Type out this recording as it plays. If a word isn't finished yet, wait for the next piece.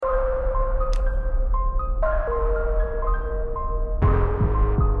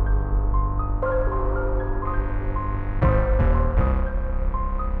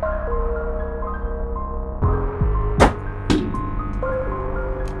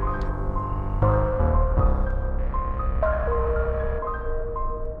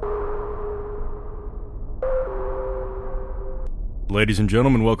Ladies and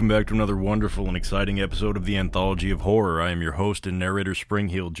gentlemen, welcome back to another wonderful and exciting episode of the Anthology of Horror. I am your host and narrator,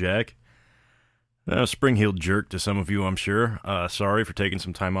 Spring-Heeled Jack. Spring-Heeled Jerk to some of you, I'm sure. Sorry for taking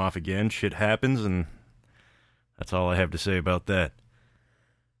some time off again. Shit happens, and that's all I have to say about that.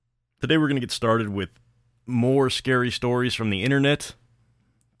 Today we're going to get started with more scary stories from the internet.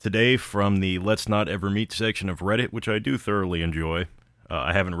 Today from the Let's Not Ever Meet section of Reddit, which I do thoroughly enjoy.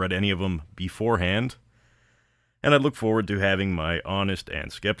 I haven't read any of them beforehand. And I look forward to having my honest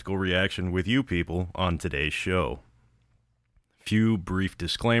and skeptical reaction with you people on today's show. Few brief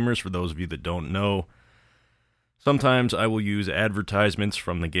disclaimers for those of you that don't know. Sometimes I will use advertisements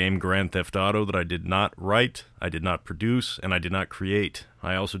from the game Grand Theft Auto that I did not write, I did not produce, and I did not create.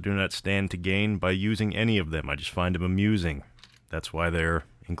 I also do not stand to gain by using any of them. I just find them amusing. That's why they're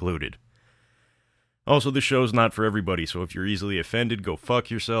included. Also, the show's not for everybody, so if you're easily offended, go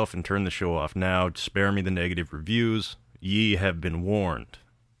fuck yourself and turn the show off now. Spare me the negative reviews. Ye have been warned.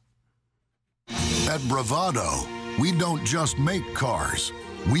 At Bravado, we don't just make cars.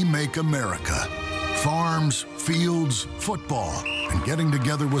 We make America. Farms, fields, football, and getting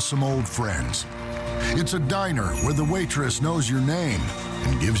together with some old friends. It's a diner where the waitress knows your name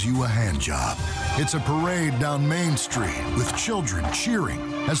and gives you a hand job. It's a parade down Main Street with children cheering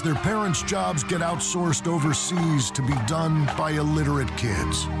as their parents' jobs get outsourced overseas to be done by illiterate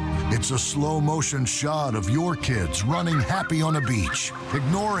kids. It's a slow-motion shot of your kids running happy on a beach,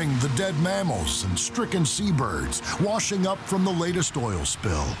 ignoring the dead mammals and stricken seabirds washing up from the latest oil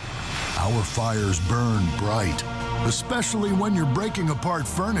spill. Our fires burn bright, especially when you're breaking apart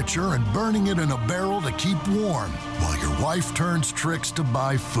furniture and burning it in a barrel to keep warm while your wife turns tricks to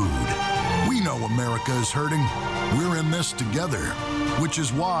buy food. We know America is hurting. We're in this together, which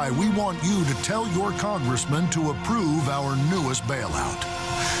is why we want you to tell your congressman to approve our newest bailout.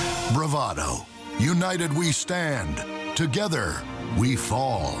 Bravado. United we stand. Together we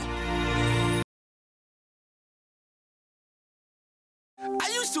fall. I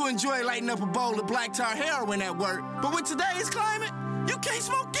used to enjoy lighting up a bowl of black tar heroin at work, but with today's climate, you can't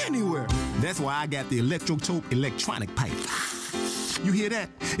smoke anywhere. That's why I got the Electrotope electronic pipe. You hear that?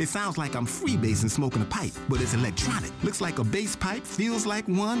 It sounds like I'm freebasing smoking a pipe, but it's electronic. Looks like a bass pipe, feels like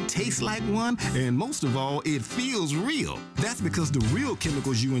one, tastes like one, and most of all, it feels real. That's because the real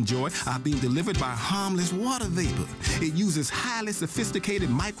chemicals you enjoy are being delivered by harmless water vapor. It uses highly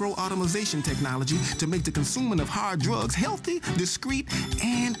sophisticated micro-atomization technology to make the consuming of hard drugs healthy, discreet,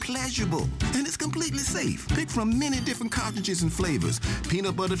 and pleasurable. And it's completely safe. Pick from many different cartridges and flavors.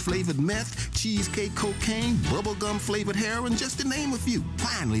 Peanut butter flavored meth, cheesecake cocaine, bubblegum flavored heroin, just to name a few.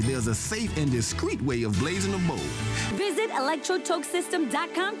 Finally, there's a safe and discreet way of blazing a bowl. Visit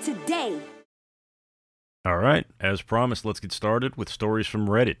electrotokesystem.com today. All right, as promised, let's get started with stories from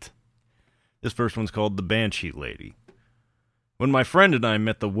Reddit. This first one's called The Banshee Lady. When my friend and I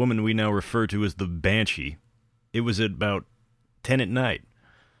met the woman we now refer to as the Banshee, it was at about 10 at night.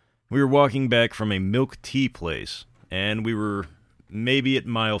 We were walking back from a milk tea place, and we were maybe at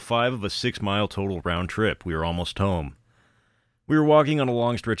mile 5 of a 6-mile total round trip. We were almost home. We were walking on a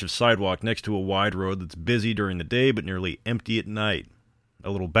long stretch of sidewalk next to a wide road that's busy during the day but nearly empty at night. A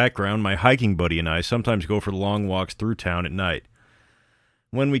little background, my hiking buddy and I sometimes go for long walks through town at night,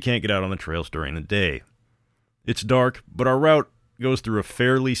 when we can't get out on the trails during the day. It's dark, but our route goes through a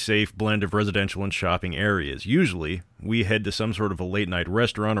fairly safe blend of residential and shopping areas. Usually, we head to some sort of a late-night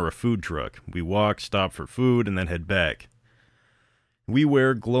restaurant or a food truck. We walk, stop for food, and then head back. We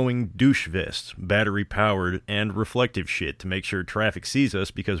wear glowing douche vests, battery-powered, and reflective shit to make sure traffic sees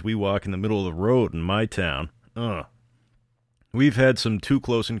us because we walk in the middle of the road in my town. We've had some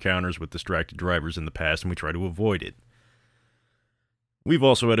too-close encounters with distracted drivers in the past, and we try to avoid it. We've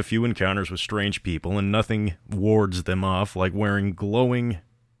also had a few encounters with strange people, and nothing wards them off like wearing glowing,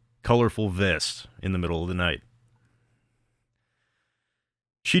 colorful vests in the middle of the night.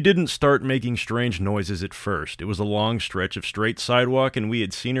 She didn't start making strange noises at first. It was a long stretch of straight sidewalk, and we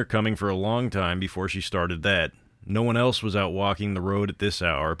had seen her coming for a long time before she started that. No one else was out walking the road at this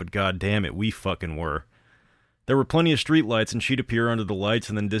hour, but god damn it, we fucking were. There were plenty of streetlights, and she'd appear under the lights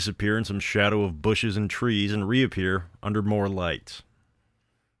and then disappear in some shadow of bushes and trees and reappear under more lights.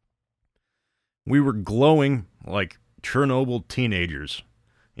 We were glowing like Chernobyl teenagers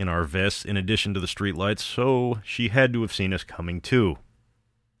in our vests in addition to the streetlights, so she had to have seen us coming too.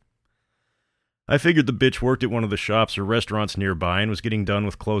 I figured the bitch worked at one of the shops or restaurants nearby and was getting done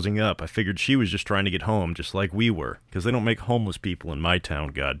with closing up. I figured she was just trying to get home, just like we were, because they don't make homeless people in my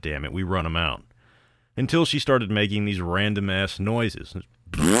town, goddammit. We run them out. Until she started making these random-ass noises.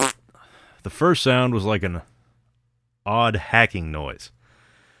 The first sound was like an odd hacking noise.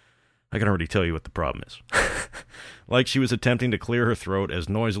 I can already tell you what the problem is. Like she was attempting to clear her throat as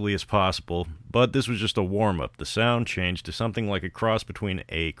noisily as possible, but this was just a warm-up. The sound changed to something like a cross between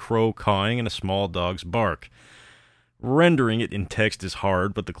a crow cawing and a small dog's bark. Rendering it in text is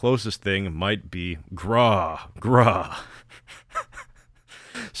hard, but the closest thing might be gra, gra.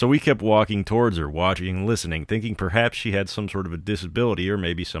 So we kept walking towards her, watching and listening, thinking perhaps she had some sort of a disability or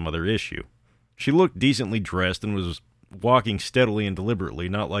maybe some other issue. She looked decently dressed and was walking steadily and deliberately,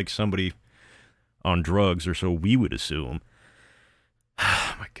 not like somebody on drugs, or so we would assume.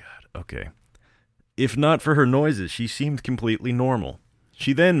 Oh my God, okay. If not for her noises, she seemed completely normal.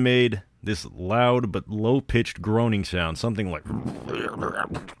 She then made this loud but low-pitched groaning sound, something like,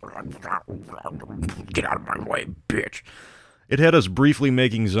 "Get out of my way, bitch." It had us briefly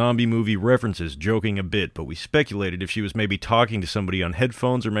making zombie movie references, joking a bit, but we speculated if she was maybe talking to somebody on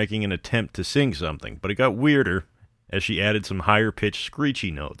headphones or making an attempt to sing something. But it got weirder as she added some higher-pitched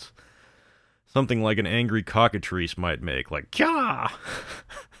screechy notes. Something like an angry cockatrice might make, like, "Kya!"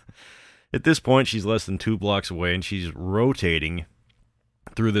 At this point, she's less than 2 blocks away, and she's rotating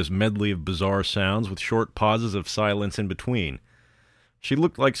through this medley of bizarre sounds with short pauses of silence in between. She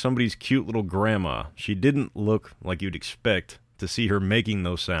looked like somebody's cute little grandma. She didn't look like you'd expect to see her making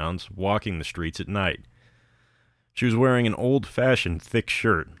those sounds, walking the streets at night. She was wearing an old-fashioned thick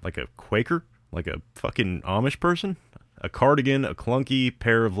shirt, like a Quaker, like a fucking Amish person, a cardigan, a clunky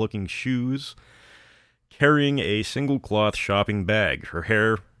pair of looking shoes, carrying a single-cloth shopping bag. Her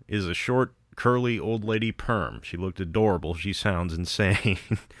hair is a short, curly old lady perm. She looked adorable. She sounds insane.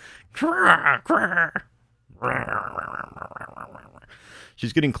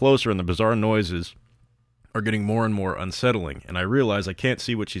 She's getting closer, and the bizarre noises are getting more and more unsettling, and I realize I can't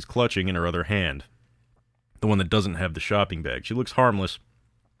see what she's clutching in her other hand, the one that doesn't have the shopping bag. She looks harmless,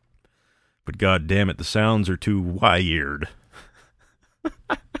 but god damn it, the sounds are too wired.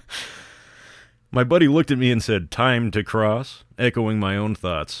 My buddy looked at me and said, "Time to cross," echoing my own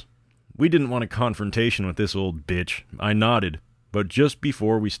thoughts. We didn't want a confrontation with this old bitch. I nodded, but just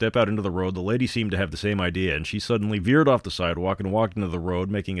before we step out into the road, the lady seemed to have the same idea, and she suddenly veered off the sidewalk and walked into the road,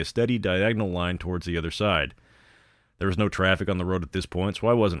 making a steady diagonal line towards the other side. There was no traffic on the road at this point, so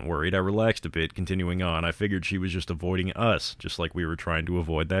I wasn't worried. I relaxed a bit, continuing on. I figured she was just avoiding us, just like we were trying to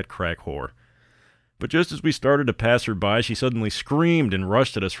avoid that crack whore. But just as we started to pass her by, she suddenly screamed and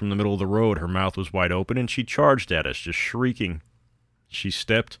rushed at us from the middle of the road. Her mouth was wide open, and she charged at us, just shrieking.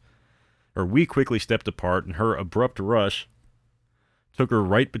 We quickly stepped apart, and her abrupt rush took her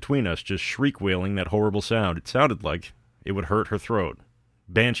right between us, just shriek-wailing that horrible sound. It sounded like it would hurt her throat.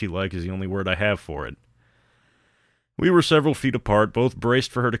 Banshee-like is the only word I have for it. We were several feet apart, both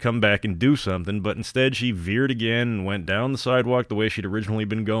braced for her to come back and do something, but instead she veered again and went down the sidewalk the way she'd originally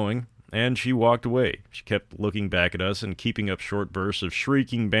been going, and she walked away. She kept looking back at us and keeping up short bursts of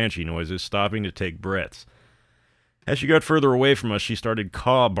shrieking banshee noises, stopping to take breaths. As she got further away from us, she started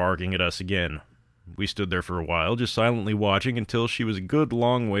caw-barking at us again. We stood there for a while, just silently watching until she was a good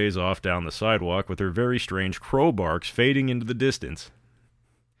long ways off down the sidewalk with her very strange crow barks fading into the distance.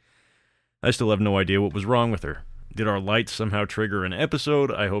 I still have no idea what was wrong with her. Did our lights somehow trigger an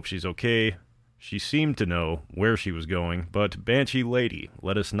episode? I hope she's okay. She seemed to know where she was going, but Banshee Lady,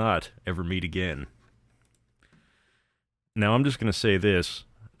 let us not ever meet again. Now, I'm just going to say this.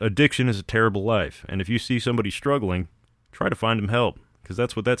 Addiction is a terrible life, and if you see somebody struggling, try to find them help, because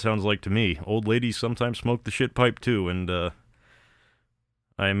that's what that sounds like to me. Old ladies sometimes smoke the shit pipe too, and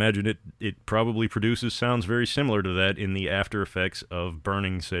I imagine it probably produces sounds very similar to that in the after effects of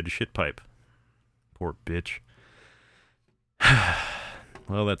burning said shit pipe. Poor bitch.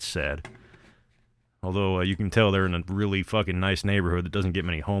 Well, that's sad. Although you can tell they're in a really fucking nice neighborhood that doesn't get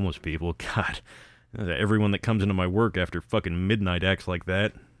many homeless people. God, everyone that comes into my work after fucking midnight acts like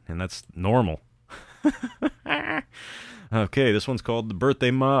that, and that's normal. Okay, this one's called The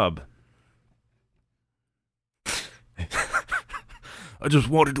Birthday Mob. I just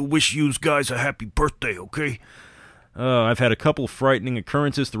wanted to wish you guys a happy birthday, okay? I've had a couple frightening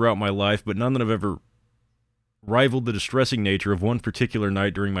occurrences throughout my life, but none that have ever rivaled the distressing nature of one particular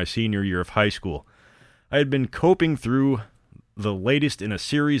night during my senior year of high school. I had been coping through the latest in a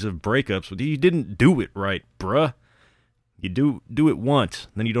series of breakups, but you didn't do it right, bruh. You do it once,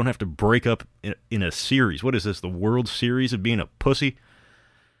 then you don't have to break up in a series. What is this, the World Series of being a pussy?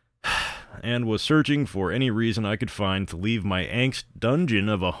 And was searching for any reason I could find to leave my angst dungeon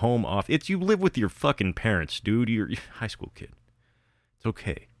of a home office. You live with your fucking parents, dude. You're a high school kid. It's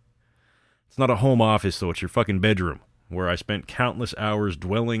okay. It's not a home office, though. It's your fucking bedroom, where I spent countless hours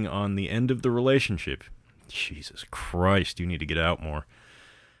dwelling on the end of the relationship. Jesus Christ, you need to get out more.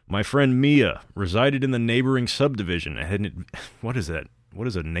 My friend Mia resided in the neighboring subdivision. What is that? What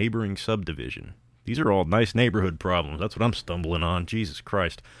is a neighboring subdivision? These are all nice neighborhood problems. That's what I'm stumbling on. Jesus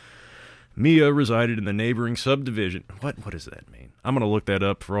Christ. Mia resided in the neighboring subdivision. What does that mean? I'm going to look that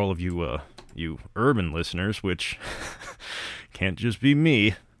up for all of you, you urban listeners, which can't just be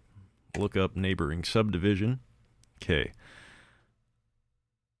me. Look up neighboring subdivision.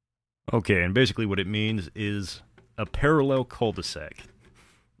 Okay, and basically what it means is a parallel cul-de-sac,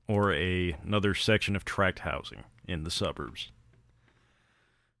 or another section of tract housing in the suburbs.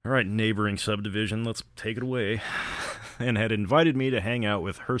 All right, neighboring subdivision, let's take it away. And had invited me to hang out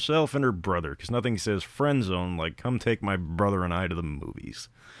with herself and her brother, because nothing says friend zone like come take my brother and I to the movies.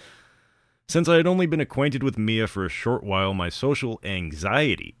 Since I had only been acquainted with Mia for a short while, my social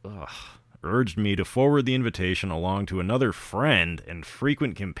anxiety urged me to forward the invitation along to another friend and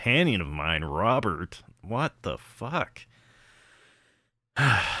frequent companion of mine, Robert. What the fuck?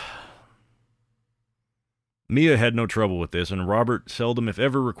 Mia had no trouble with this, and Robert seldom if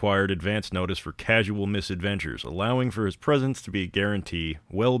ever required advance notice for casual misadventures, allowing for his presence to be a guarantee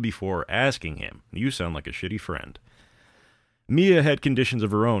well before asking him. You sound like a shitty friend. Mia had conditions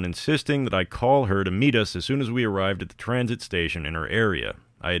of her own, insisting that I call her to meet us as soon as we arrived at the transit station in her area.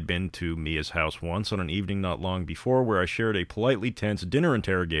 I had been to Mia's house once on an evening not long before where I shared a politely tense dinner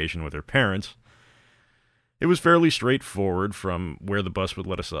interrogation with her parents. It was fairly straightforward from where the bus would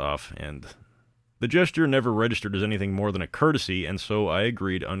let us off, and the gesture never registered as anything more than a courtesy, and so I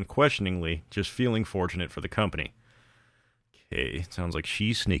agreed unquestioningly, just feeling fortunate for the company. Okay, sounds like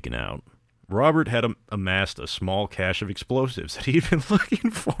she's sneaking out. Robert had amassed a small cache of explosives that he'd been looking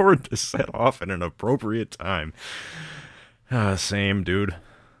forward to set off at an appropriate time. Same, dude.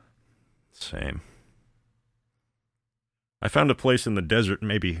 Same. I found a place in the desert,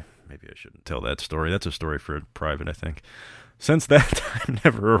 maybe I shouldn't tell that story. That's a story for private, I think. Since that time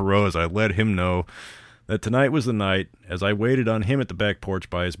never arose, I let him know that tonight was the night. As I waited on him at the back porch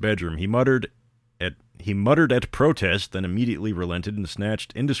by his bedroom, he muttered at protest, then immediately relented and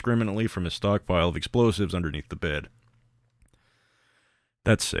snatched indiscriminately from his stockpile of explosives underneath the bed.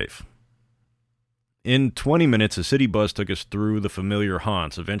 That's safe. In 20 minutes, a city bus took us through the familiar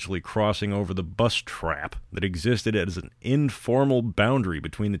haunts, eventually crossing over the bus trap that existed as an informal boundary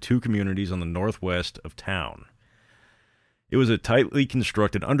between the two communities on the northwest of town. It was a tightly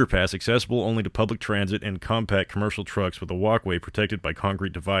constructed underpass accessible only to public transit and compact commercial trucks with a walkway protected by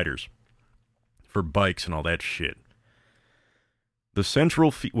concrete dividers for bikes and all that shit. The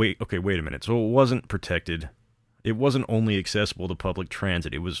central wait a minute. So it wasn't protected. It wasn't only accessible to public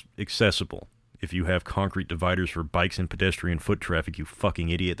transit. It was accessible. If you have concrete dividers for bikes and pedestrian foot traffic, you fucking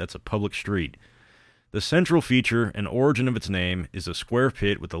idiot, that's a public street. The central feature and origin of its name is a square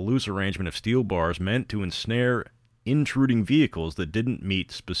pit with a loose arrangement of steel bars meant to ensnare intruding vehicles that didn't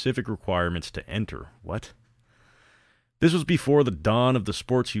meet specific requirements to enter. What? This was before the dawn of the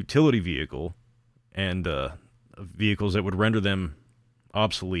sports utility vehicle and vehicles that would render them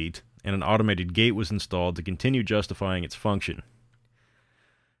obsolete, and an automated gate was installed to continue justifying its function.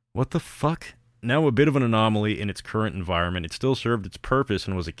 What the fuck? Now a bit of an anomaly in its current environment, it still served its purpose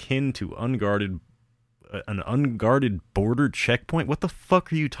and was akin to an unguarded border checkpoint? What the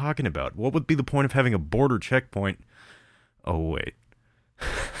fuck are you talking about? What would be the point of having a border checkpoint? Oh, wait.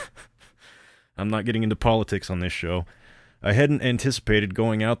 I'm not getting into politics on this show. I hadn't anticipated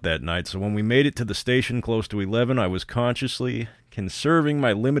going out that night, so when we made it to the station close to 11, I was consciously conserving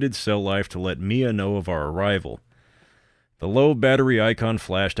my limited cell life to let Mia know of our arrival. The low battery icon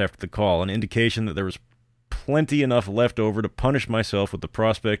flashed after the call, an indication that there was plenty enough left over to punish myself with the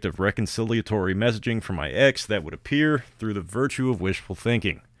prospect of reconciliatory messaging from my ex that would appear through the virtue of wishful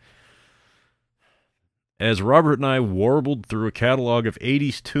thinking. As Robert and I warbled through a catalog of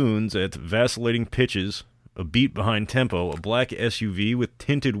 80s tunes at vacillating pitches, a beat behind tempo, a black SUV with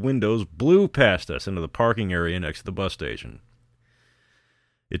tinted windows blew past us into the parking area next to the bus station.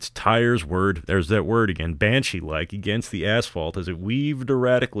 Its tires whirred, there's that word again, banshee-like, against the asphalt as it weaved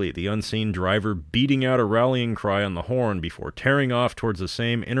erratically, the unseen driver beating out a rallying cry on the horn before tearing off towards the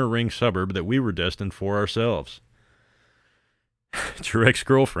same inner-ring suburb that we were destined for ourselves. It's your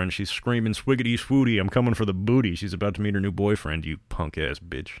ex-girlfriend. She's screaming, "Swiggity-swooty, I'm coming for the booty." She's about to meet her new boyfriend, you punk-ass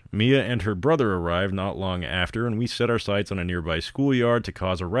bitch. Mia and her brother arrived not long after, and we set our sights on a nearby schoolyard to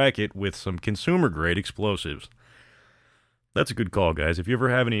cause a racket with some consumer-grade explosives. That's a good call, guys. If you ever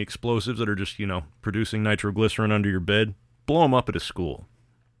have any explosives that are just, producing nitroglycerin under your bed, blow them up at a school.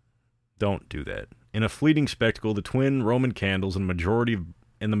 Don't do that. In a fleeting spectacle, the twin Roman candles and the majority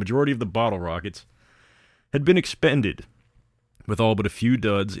of the bottle rockets had been expended, with all but a few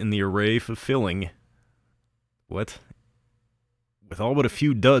duds in the array fulfilling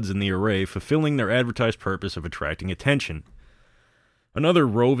their advertised purpose of attracting attention. Another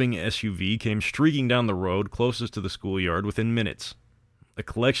roving SUV came streaking down the road closest to the schoolyard within minutes. A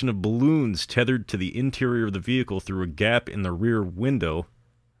collection of balloons tethered to the interior of the vehicle through a gap in the rear window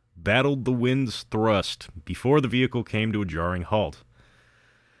battled the wind's thrust before the vehicle came to a jarring halt.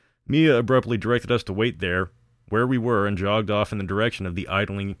 Mia abruptly directed us to wait there, where we were, and jogged off in the direction of the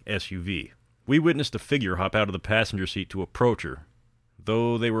idling SUV. We witnessed a figure hop out of the passenger seat to approach her.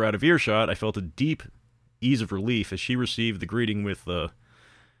 Though they were out of earshot, I felt a deep ease of relief as she received the greeting with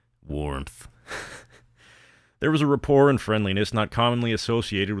warmth. There was a rapport and friendliness not commonly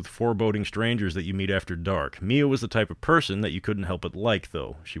associated with foreboding strangers that you meet after dark. Mia was the type of person that you couldn't help but like,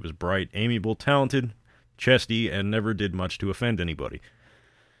 though. She was bright, amiable, talented, chesty, and never did much to offend anybody.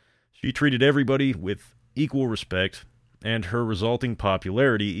 She treated everybody with equal respect, and her resulting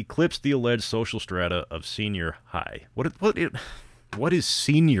popularity eclipsed the alleged social strata of senior high. What is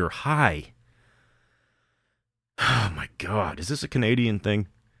senior high? Oh my God, is this a Canadian thing?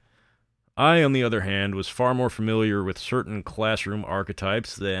 I, on the other hand, was far more familiar with certain classroom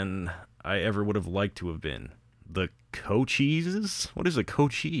archetypes than I ever would have liked to have been. The coachees? What is a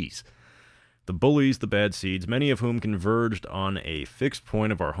coachees? The bullies, the bad seeds, many of whom converged on a fixed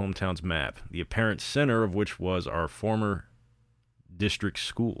point of our hometown's map, the apparent center of which was our former district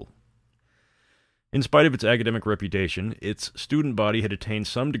school. In spite of its academic reputation, its student body had attained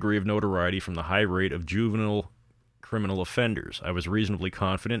some degree of notoriety from the high rate of juvenile criminal offenders. I was reasonably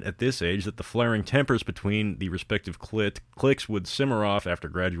confident at this age that the flaring tempers between the respective cliques would simmer off after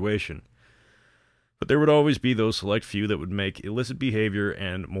graduation. But there would always be those select few that would make illicit behavior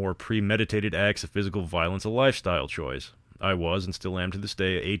and more premeditated acts of physical violence a lifestyle choice. I was, and still am to this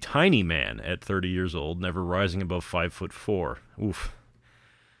day, a tiny man at 30 years old, never rising above 5'4". Oof.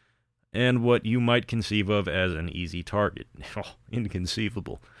 And what you might conceive of as an easy target. Oh,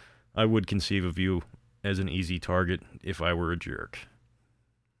 inconceivable. I would conceive of you as an easy target if I were a jerk.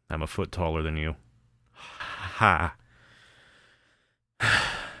 I'm a foot taller than you. Ha.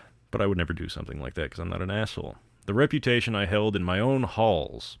 But I would never do something like that because I'm not an asshole. The reputation I held in my own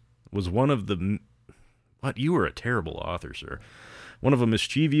halls was one of the... What? You were a terrible author, sir. One of a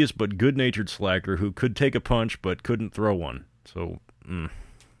mischievous but good-natured slacker who could take a punch but couldn't throw one. So,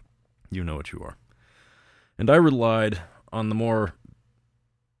 you know what you are. And I relied on the more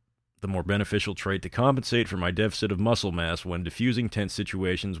beneficial trait to compensate for my deficit of muscle mass when diffusing tense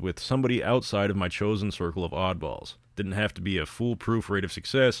situations with somebody outside of my chosen circle of oddballs. Didn't have to be a foolproof rate of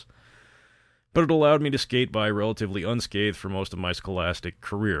success, but it allowed me to skate by relatively unscathed for most of my scholastic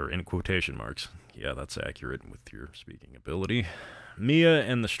career, in quotation marks. Yeah, that's accurate with your speaking ability. Mia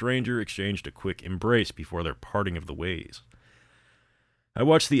and the stranger exchanged a quick embrace before their parting of the ways. I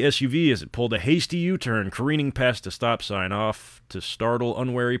watched the SUV as it pulled a hasty U-turn, careening past a stop sign off to startle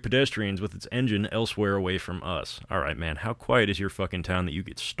unwary pedestrians with its engine elsewhere away from us. Alright, man, how quiet is your fucking town that you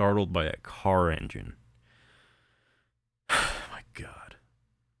get startled by a car engine? My God.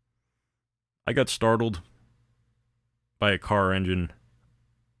 I got startled by a car engine.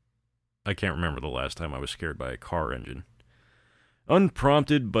 I can't remember the last time I was scared by a car engine.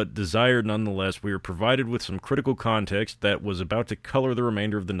 Unprompted but desired nonetheless, we were provided with some critical context that was about to color the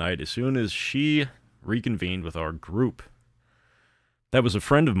remainder of the night as soon as she reconvened with our group. That was a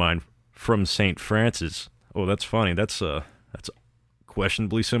friend of mine from St. Francis. Oh, that's funny. That's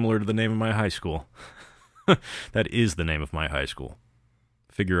questionably similar to the name of my high school. That is the name of my high school.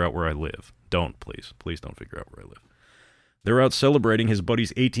 Figure out where I live. Don't, please. Please don't figure out where I live. They're out celebrating his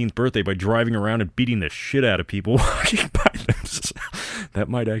buddy's 18th birthday by driving around and beating the shit out of people walking by themselves. That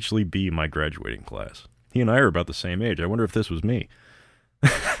might actually be my graduating class. He and I are about the same age. I wonder if this was me.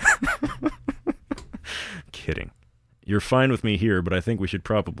 Kidding. You're fine with me here, but I think we should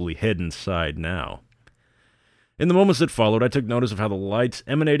probably head inside now. In the moments that followed, I took notice of how the lights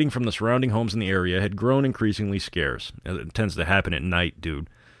emanating from the surrounding homes in the area had grown increasingly scarce. It tends to happen at night, dude.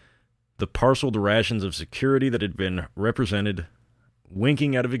 The parceled rations of security that had been represented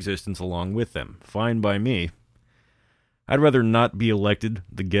winking out of existence along with them. Fine by me. I'd rather not be elected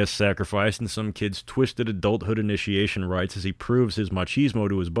the guest sacrifice in some kid's twisted adulthood initiation rites as he proves his machismo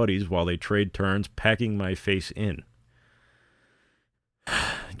to his buddies while they trade turns packing my face in.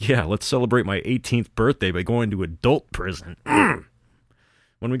 Yeah, let's celebrate my 18th birthday by going to adult prison.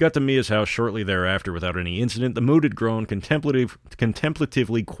 When we got to Mia's house shortly thereafter without any incident, the mood had grown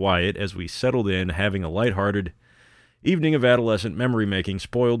contemplatively quiet as we settled in, having a lighthearted evening of adolescent memory-making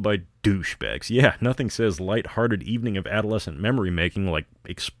spoiled by douchebags. Yeah, nothing says lighthearted evening of adolescent memory-making like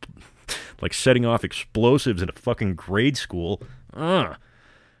setting off explosives at a fucking grade school.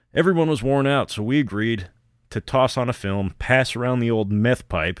 Everyone was worn out, so we agreed to toss on a film, pass around the old meth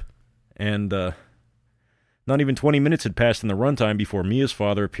pipe, and Not even 20 minutes had passed in the runtime before Mia's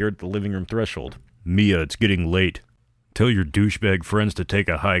father appeared at the living room threshold. "Mia, it's getting late. Tell your douchebag friends to take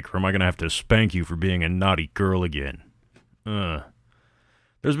a hike, or am I going to have to spank you for being a naughty girl again?"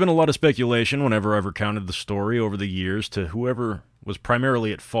 There's been a lot of speculation whenever I've recounted the story over the years to whoever was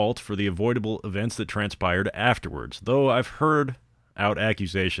primarily at fault for the avoidable events that transpired afterwards, though I've heard out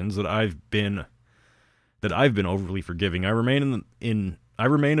accusations that I've been overly forgiving. I remain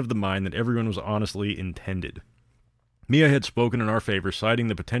of the mind that everyone was honestly intended. Mia had spoken in our favor, citing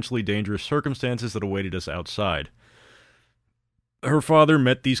the potentially dangerous circumstances that awaited us outside. Her father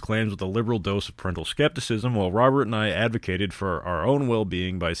met these claims with a liberal dose of parental skepticism, while Robert and I advocated for our own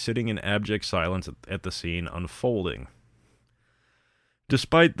well-being by sitting in abject silence at the scene unfolding.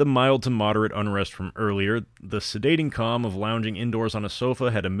 Despite the mild to moderate unrest from earlier, the sedating calm of lounging indoors on a sofa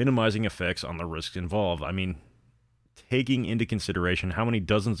had a minimizing effects on the risks involved. I mean, taking into consideration how many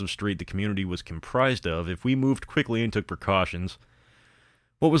dozens of street the community was comprised of, if we moved quickly and took precautions,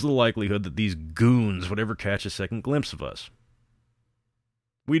 what was the likelihood that these goons would ever catch a second glimpse of us?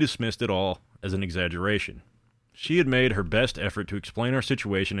 We dismissed it all as an exaggeration. She had made her best effort to explain our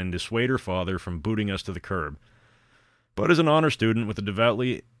situation and dissuade her father from booting us to the curb. But as an honor student with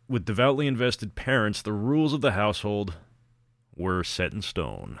devoutly invested parents, the rules of the household were set in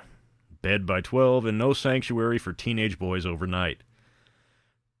stone. Bed by 12 and no sanctuary for teenage boys overnight.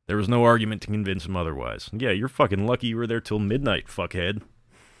 There was no argument to convince him otherwise. Yeah, you're fucking lucky you were there till midnight, fuckhead.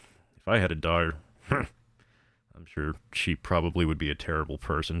 If I had a daughter, I'm sure she probably would be a terrible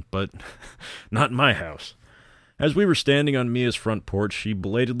person, but not in my house. As we were standing on Mia's front porch, she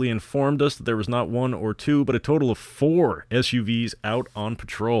belatedly informed us that there was not one or two, but a total of 4 SUVs out on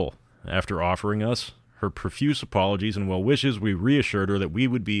patrol. After offering us her profuse apologies and well wishes, we reassured her that we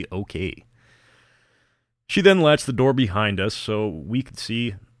would be okay. She then latched the door behind us so we could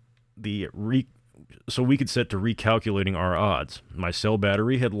set to recalculating our odds. My cell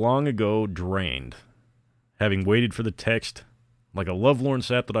battery had long ago drained. Having waited for the text, like a lovelorn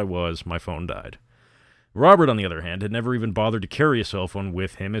sap that I was, my phone died. Robert, on the other hand, had never even bothered to carry a cell phone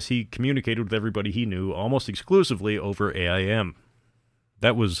with him, as he communicated with everybody he knew almost exclusively over AIM.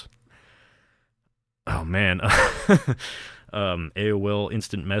 That was... oh, man. AOL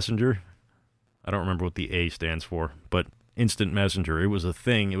Instant Messenger. I don't remember what the A stands for, but Instant Messenger. It was a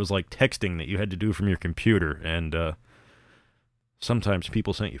thing. It was like texting that you had to do from your computer, and sometimes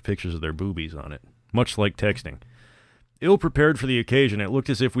people sent you pictures of their boobies on it, much like texting. Ill-prepared for the occasion, it looked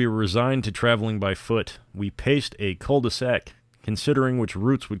as if we were resigned to traveling by foot. We paced a cul-de-sac, considering which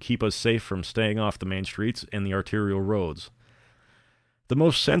routes would keep us safe from staying off the main streets and the arterial roads. The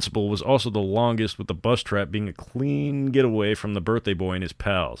most sensible was also the longest, with the bus trap being a clean getaway from the birthday boy and his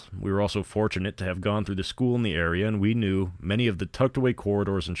pals. We were also fortunate to have gone through the school in the area, and we knew many of the tucked-away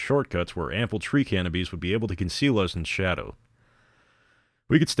corridors and shortcuts where ample tree canopies would be able to conceal us in shadow.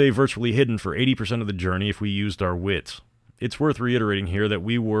 We could stay virtually hidden for 80% of the journey if we used our wits. It's worth reiterating here that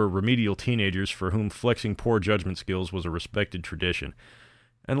we were remedial teenagers for whom flexing poor judgment skills was a respected tradition.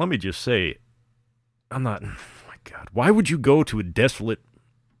 And let me just say, oh my God, why would you go to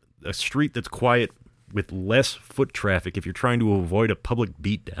a street that's quiet with less foot traffic if you're trying to avoid a public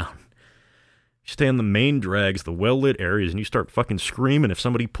beatdown? You stay on the main drags, the well-lit areas, and you start fucking screaming if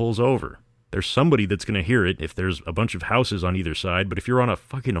somebody pulls over. There's somebody that's going to hear it if there's a bunch of houses on either side, but if you're on a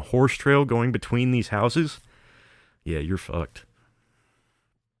fucking horse trail going between these houses, yeah, you're fucked.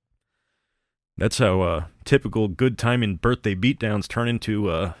 That's how typical good time in birthday beatdowns turn into,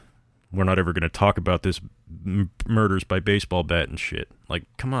 we're not ever going to talk about this murders by baseball bat and shit. Like,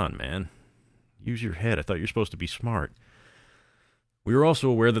 come on, man. Use your head. I thought you were supposed to be smart. We were also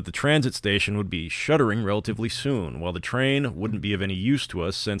aware that the transit station would be shuttering relatively soon, while the train wouldn't be of any use to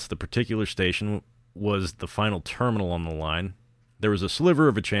us since the particular station was the final terminal on the line. There was a sliver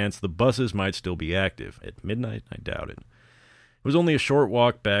of a chance the buses might still be active. At midnight, I doubt it. It was only a short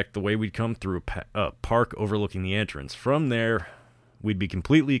walk back the way we'd come through a park overlooking the entrance. From there, we'd be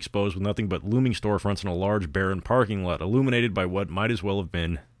completely exposed with nothing but looming storefronts and a large barren parking lot illuminated by what might as well have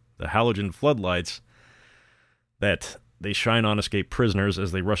been the halogen floodlights that they shine on escaped prisoners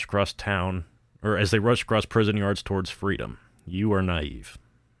as they rush across town, or as they rush across prison yards towards freedom. You are naive.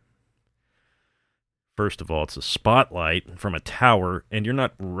 First of all, it's a spotlight from a tower, and you're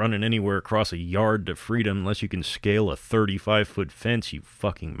not running anywhere across a yard to freedom unless you can scale a 35-foot fence, you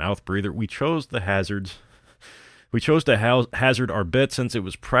fucking mouth breather. We chose to hazard our bet since it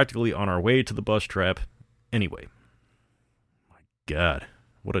was practically on our way to the bus trap. Anyway. My God,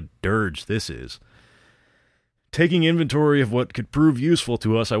 what a dirge this is. Taking inventory of what could prove useful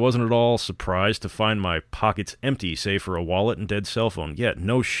to us, I wasn't at all surprised to find my pockets empty, save for a wallet and dead cell phone. Yeah,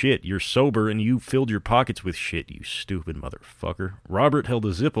 no shit, you're sober and you filled your pockets with shit, you stupid motherfucker. Robert held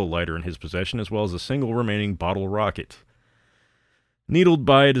a Zippo lighter in his possession, as well as a single remaining bottle rocket. Needled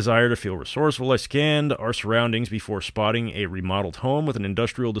by a desire to feel resourceful, I scanned our surroundings before spotting a remodeled home with an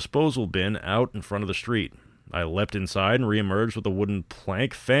industrial disposal bin out in front of the street. I leapt inside and reemerged with a wooden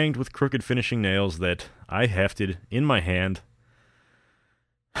plank fanged with crooked finishing nails that I hefted in my hand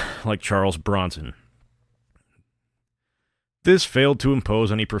like Charles Bronson. This failed to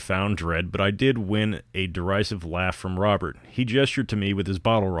impose any profound dread, but I did win a derisive laugh from Robert. He gestured to me with his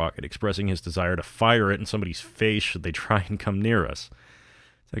bottle rocket, expressing his desire to fire it in somebody's face should they try and come near us.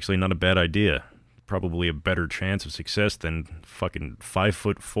 It's actually not a bad idea. Probably a better chance of success than fucking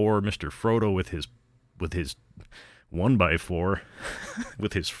 5'4" Mr. Frodo with his 1x4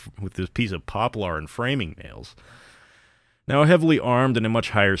 with his piece of poplar and framing nails. Now heavily armed and in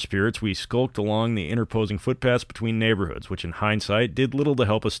much higher spirits, we skulked along the interposing footpaths between neighborhoods, which in hindsight did little to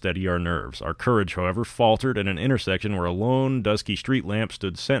help us steady our nerves. Our courage, however, faltered at an intersection where a lone, dusky street lamp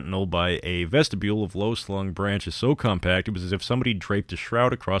stood sentinel by a vestibule of low-slung branches so compact it was as if somebody draped a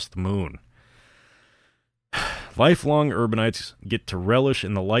shroud across the moon. Lifelong urbanites get to relish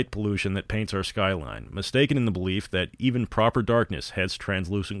in the light pollution that paints our skyline, mistaken in the belief that even proper darkness has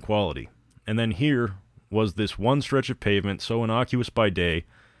translucent quality. And then here was this one stretch of pavement so innocuous by day,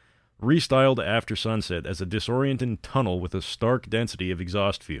 restyled after sunset as a disorienting tunnel with a stark density of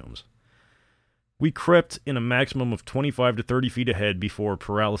exhaust fumes. We crept in a maximum of 25 to 30 feet ahead before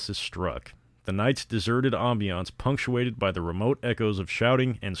paralysis struck. The night's deserted ambiance punctuated by the remote echoes of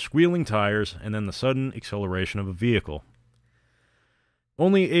shouting and squealing tires, and then the sudden acceleration of a vehicle.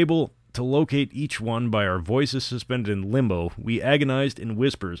 Only able to locate each one by our voices suspended in limbo, we agonized in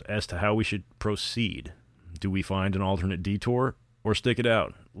whispers as to how we should proceed. Do we find an alternate detour, or stick it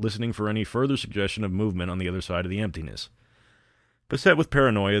out, listening for any further suggestion of movement on the other side of the emptiness? Beset with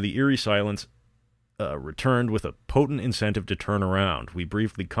paranoia, the eerie silence returned with a potent incentive to turn around. We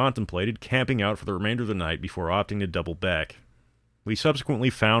briefly contemplated camping out for the remainder of the night before opting to double back. We subsequently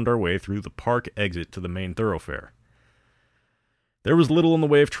found our way through the park exit to the main thoroughfare. There was little in the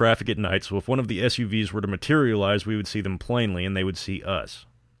way of traffic at night, so if one of the SUVs were to materialize, we would see them plainly, and they would see us.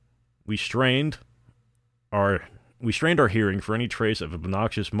 We strained our hearing for any trace of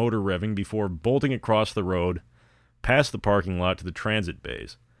obnoxious motor revving before bolting across the road, past the parking lot to the transit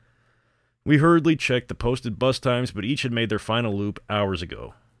bays. We hurriedly checked the posted bus times, but each had made their final loop hours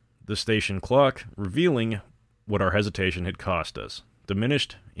ago. The station clock revealing what our hesitation had cost us.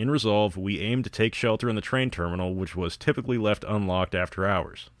 Diminished in resolve, we aimed to take shelter in the train terminal, which was typically left unlocked after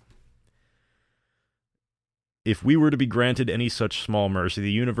hours. If we were to be granted any such small mercy,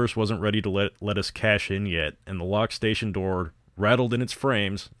 the universe wasn't ready to let us cash in yet, and the locked station door rattled in its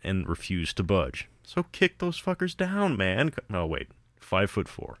frames and refused to budge. So kick those fuckers down, man. Oh, wait.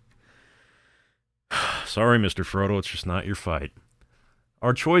 5'4". Sorry, Mr. Frodo, it's just not your fight.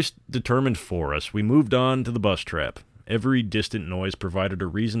 Our choice determined for us, we moved on to the bus trap. Every distant noise provided a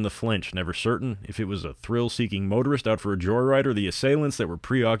reason to flinch, never certain if it was a thrill-seeking motorist out for a joyride or the assailants that were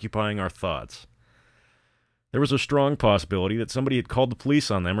preoccupying our thoughts. There was a strong possibility that somebody had called the police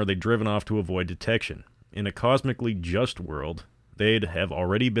on them or they'd driven off to avoid detection. In a cosmically just world, they'd have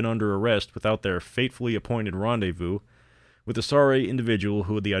already been under arrest without their fatefully appointed rendezvous with a sorry individual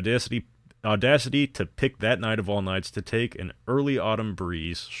who had the audacity to pick that night of all nights to take an early autumn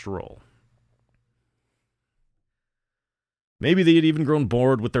breeze stroll. Maybe they had even grown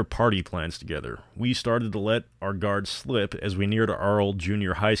bored with their party plans together. We started to let our guard slip as we neared our old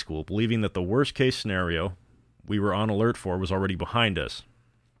junior high school, believing that the worst-case scenario we were on alert for was already behind us.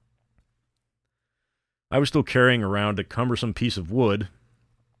 I was still carrying around a cumbersome piece of wood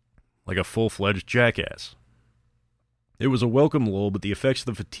like a full-fledged jackass. It was a welcome lull, but the effects of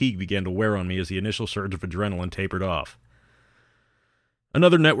the fatigue began to wear on me as the initial surge of adrenaline tapered off.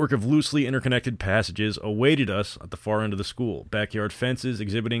 Another network of loosely interconnected passages awaited us at the far end of the school. Backyard fences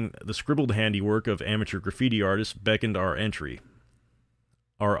exhibiting the scribbled handiwork of amateur graffiti artists beckoned our entry.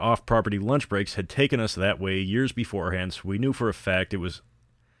 Our off-property lunch breaks had taken us that way years beforehand, so we knew for a fact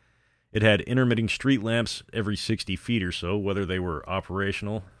it had intermitting street lamps every 60 feet or so. Whether they were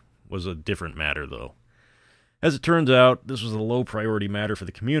operational was a different matter, though. As it turns out, this was a low-priority matter for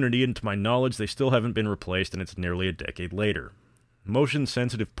the community, and to my knowledge, they still haven't been replaced, and it's nearly a decade later.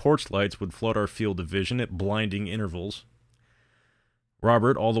 Motion-sensitive porch lights would flood our field of vision at blinding intervals.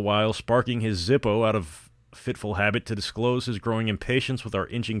 Robert, all the while, sparking his Zippo out of fitful habit to disclose his growing impatience with our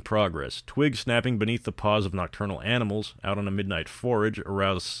inching progress. Twigs snapping beneath the paws of nocturnal animals out on a midnight forage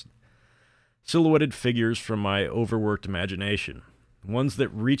aroused silhouetted figures from my overworked imagination, ones that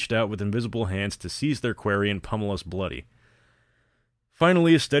reached out with invisible hands to seize their quarry and pummel us bloody.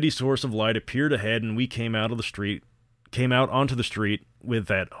 Finally, a steady source of light appeared ahead, and we came out onto the street with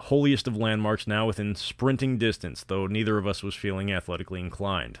that holiest of landmarks now within sprinting distance, though neither of us was feeling athletically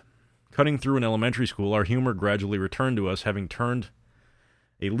inclined. Cutting through an elementary school, our humor gradually returned to us, having turned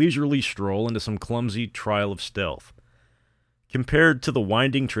a leisurely stroll into some clumsy trial of stealth. Compared to the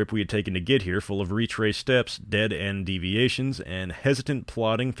winding trip we had taken to get here, full of retraced steps, dead-end deviations, and hesitant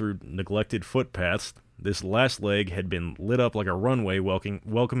plodding through neglected footpaths, this last leg had been lit up like a runway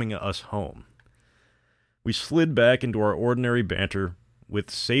welcoming us home. We slid back into our ordinary banter,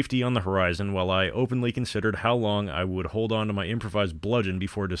 with safety on the horizon, while I openly considered how long I would hold on to my improvised bludgeon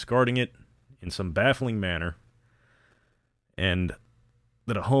before discarding it in some baffling manner, and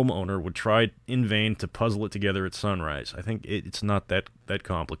that a homeowner would try in vain to puzzle it together at sunrise. I think it's not that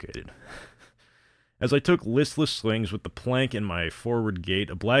complicated. As I took listless swings with the plank in my forward gate,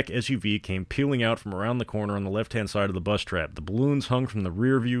 a black SUV came peeling out from around the corner on the left-hand side of the bus trap. The balloons hung from the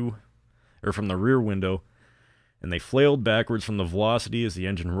rear window, and they flailed backwards from the velocity as the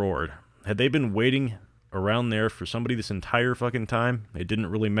engine roared. Had they been waiting around there for somebody this entire fucking time? It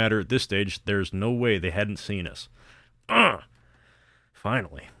didn't really matter at this stage. There's no way they hadn't seen us.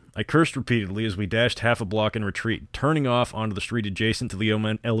 Finally, I cursed repeatedly as we dashed half a block in retreat, turning off onto the street adjacent to the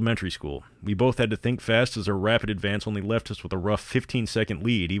elementary school. We both had to think fast as our rapid advance only left us with a rough 15-second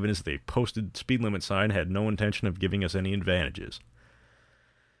lead, even as the posted speed limit sign had no intention of giving us any advantages.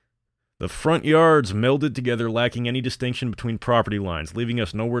 The front yards melded together, lacking any distinction between property lines, leaving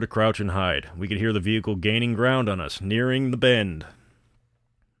us nowhere to crouch and hide. We could hear the vehicle gaining ground on us, nearing the bend.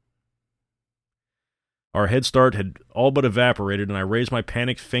 Our head start had all but evaporated, and I raised my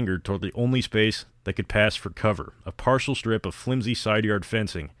panicked finger toward the only space that could pass for cover, a partial strip of flimsy side yard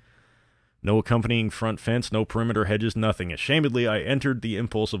fencing. No accompanying front fence, no perimeter hedges, nothing. Ashamedly, I entered the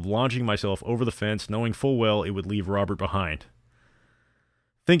impulse of launching myself over the fence, knowing full well it would leave Robert behind.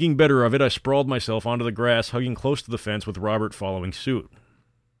 Thinking better of it, I sprawled myself onto the grass, hugging close to the fence with Robert following suit.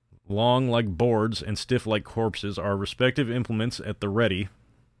 Long like boards and stiff like corpses, our respective implements at the ready,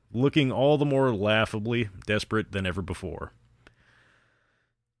 looking all the more laughably desperate than ever before.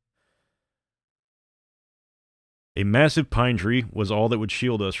 A massive pine tree was all that would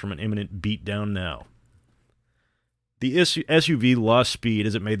shield us from an imminent beatdown now. The SUV lost speed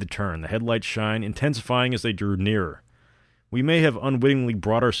as it made the turn, the headlights shine, intensifying as they drew nearer. We may have unwittingly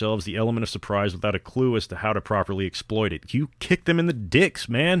brought ourselves the element of surprise without a clue as to how to properly exploit it. You kicked them in the dicks,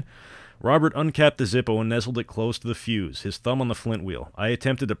 man! Robert uncapped the Zippo and nestled it close to the fuse, his thumb on the flint wheel. I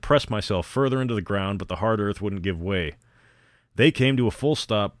attempted to press myself further into the ground, but the hard earth wouldn't give way. They came to a full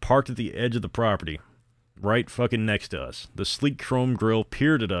stop, parked at the edge of the property, right fucking next to us. The sleek chrome grille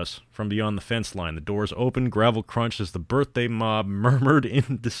peered at us from beyond the fence line. The doors opened, gravel crunched as the birthday mob murmured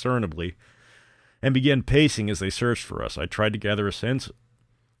indiscernibly and began pacing as they searched for us. I tried to gather a sense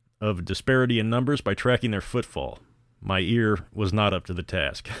of disparity in numbers by tracking their footfall. My ear was not up to the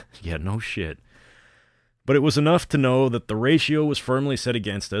task. Yeah, no shit. But it was enough to know that the ratio was firmly set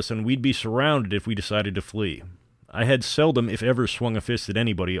against us, and we'd be surrounded if we decided to flee. I had seldom, if ever, swung a fist at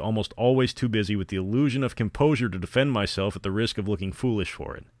anybody, almost always too busy with the illusion of composure to defend myself at the risk of looking foolish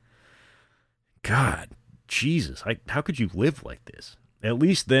for it. God, Jesus, how could you live like this? At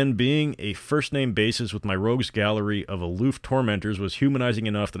least then, being a first-name basis with my rogues gallery of aloof tormentors was humanizing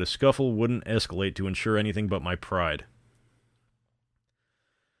enough that a scuffle wouldn't escalate to ensure anything but my pride.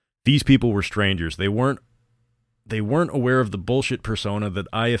 These people were strangers. They weren't aware of the bullshit persona that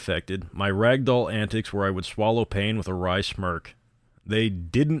I affected, my ragdoll antics where I would swallow pain with a wry smirk. They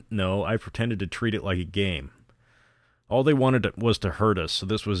didn't know I pretended to treat it like a game. All they wanted was to hurt us, so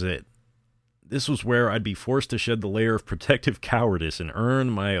this was it. This was where I'd be forced to shed the layer of protective cowardice and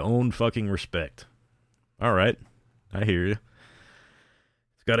earn my own fucking respect. All right, I hear you.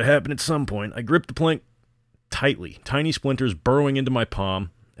 It's got to happen at some point. I gripped the plank tightly, tiny splinters burrowing into my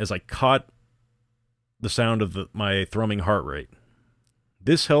palm as I caught the sound of my thrumming heart rate.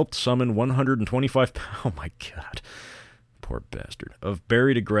 This helped summon 125 oh my God, poor bastard, of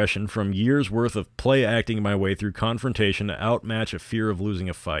buried aggression from years' worth of play acting my way through confrontation to outmatch a fear of losing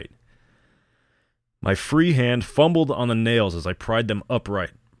a fight. My free hand fumbled on the nails as I pried them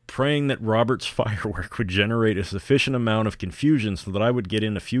upright, praying that Robert's firework would generate a sufficient amount of confusion so that I would get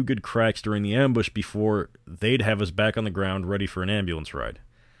in a few good cracks during the ambush before they'd have us back on the ground ready for an ambulance ride.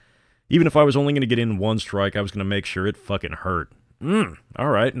 Even if I was only going to get in one strike, I was going to make sure it fucking hurt. All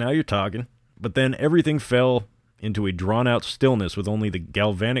right, now you're talking. But then everything fell into a drawn-out stillness with only the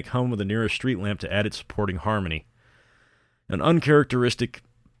galvanic hum of the nearest street lamp to add its supporting harmony. An uncharacteristic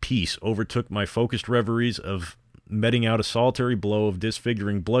peace overtook my focused reveries of meting out a solitary blow of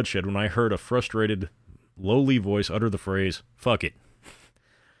disfiguring bloodshed when I heard a frustrated, lowly voice utter the phrase, "Fuck it."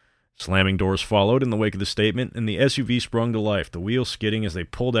 Slamming doors followed in the wake of the statement, and the SUV sprung to life, the wheels skidding as they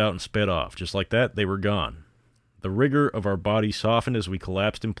pulled out and sped off. Just like that, they were gone. The rigor of our body softened as we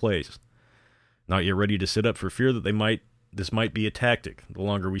collapsed in place. Not yet ready to sit up for fear that this might be a tactic. The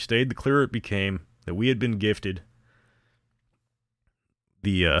longer we stayed, the clearer it became that we had been gifted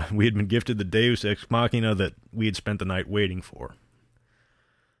the deus ex machina that we had spent the night waiting for.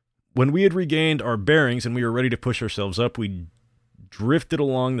 When we had regained our bearings and we were ready to push ourselves up, we drifted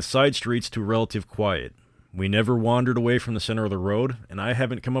along the side streets to relative quiet. We never wandered away from the center of the road, and I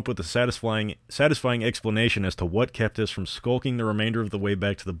haven't come up with a satisfying explanation as to what kept us from skulking the remainder of the way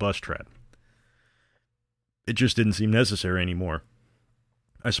back to the bus trap. It just didn't seem necessary anymore.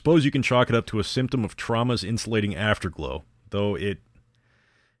 I suppose you can chalk it up to a symptom of trauma's insulating afterglow, though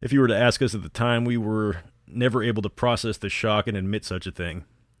if you were to ask us at the time, we were never able to process the shock and admit such a thing.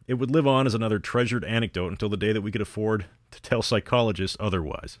 It would live on as another treasured anecdote until the day that we could afford to tell psychologists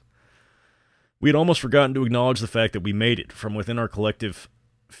otherwise. We had almost forgotten to acknowledge the fact that we made it. From within our collective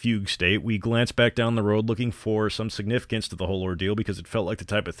fugue state, we glanced back down the road looking for some significance to the whole ordeal because it felt like the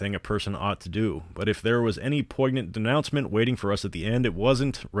type of thing a person ought to do. But if there was any poignant denouncement waiting for us at the end, it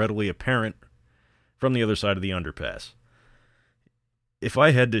wasn't readily apparent from the other side of the underpass. If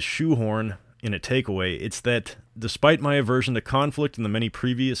I had to shoehorn in a takeaway, it's that despite my aversion to conflict and the many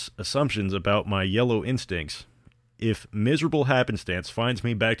previous assumptions about my yellow instincts, if miserable happenstance finds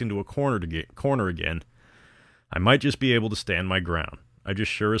me backed into a corner again, I might just be able to stand my ground. I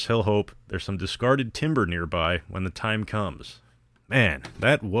just sure as hell hope there's some discarded timber nearby when the time comes. Man,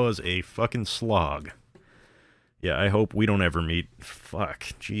 that was a fucking slog. Yeah, I hope we don't ever meet. Fuck,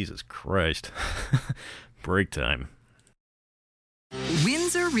 Jesus Christ. Break time.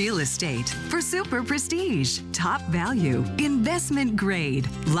 Windsor Real Estate for super prestige, top value, investment grade,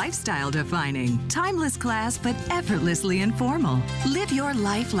 lifestyle defining, timeless class but effortlessly informal. Live your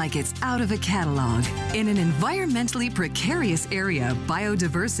life like it's out of a catalog. In an environmentally precarious area,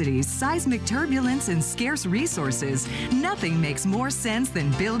 biodiversity, seismic turbulence, and scarce resources, nothing makes more sense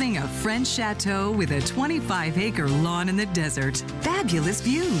than building a French chateau with a 25-acre lawn in the desert. Fabulous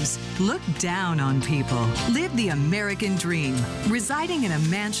views. Look down on people. Live the American dream. Residing in a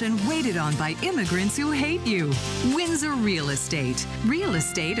mansion waited on by immigrants who hate you. Windsor Real Estate. Real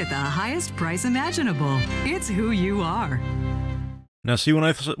estate at the highest price imaginable. It's who you are. Now, see, when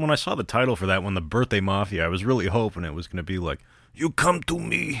I saw the title for that one, The Birthday Mafia, I was really hoping it was going to be like, "You come to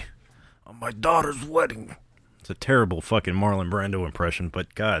me on my daughter's wedding." It's a terrible fucking Marlon Brando impression,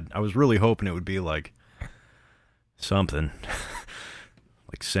 but God, I was really hoping it would be like something.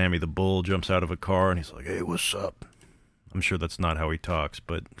 Like Sammy the Bull jumps out of a car and he's like, "Hey, what's up?" I'm sure that's not how he talks,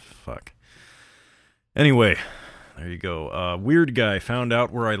 but fuck. Anyway, there you go. Weird guy found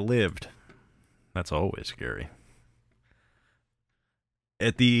out where I lived. That's always scary.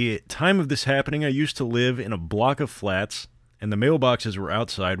 At the time of this happening, I used to live in a block of flats, and the mailboxes were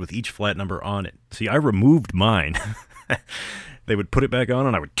outside with each flat number on it. See, I removed mine. They would put it back on,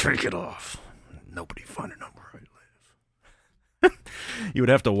 and I would take it off. Nobody finding out where I live. You would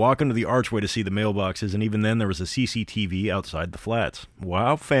have to walk under the archway to see the mailboxes, and even then there was a CCTV outside the flats.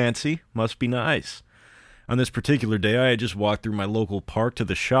 Wow, fancy. Must be nice. On this particular day, I had just walked through my local park to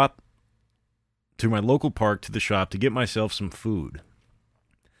the shop to get myself some food.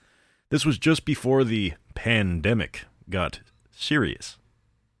 This was just before the pandemic got serious.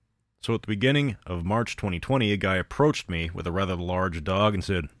 So at the beginning of March 2020, a guy approached me with a rather large dog and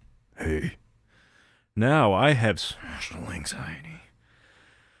said, "Hey, now I have social anxiety."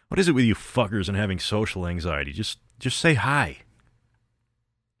 What is it with you fuckers and having social anxiety? Just say hi.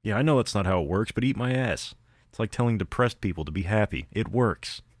 Yeah, I know that's not how it works, but eat my ass. It's like telling depressed people to be happy. It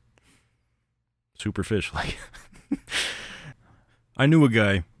works. Superficially. I knew a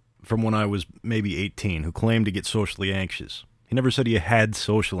guy from when I was maybe 18 who claimed to get socially anxious. He never said he had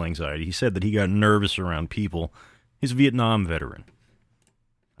social anxiety. He said that he got nervous around people. He's a Vietnam veteran.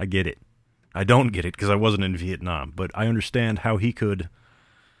 I get it. I don't get it because I wasn't in Vietnam, but I understand how he could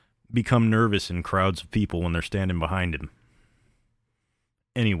become nervous in crowds of people when they're standing behind him.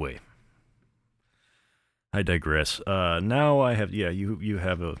 Anyway, I digress. Now I have, you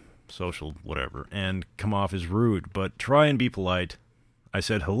have a social whatever, and come off as rude, but try and be polite. I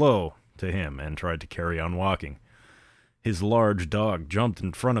said hello to him and tried to carry on walking. His large dog jumped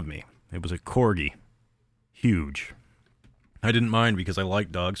in front of me. It was a corgi. Huge. I didn't mind because I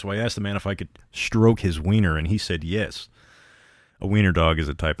like dogs, so I asked the man if I could stroke his wiener, and he said yes. A wiener dog is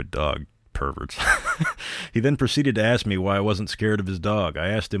a type of dog, perverts. He then proceeded to ask me why I wasn't scared of his dog. I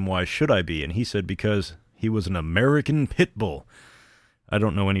asked him why should I be, and he said because he was an American pit bull. I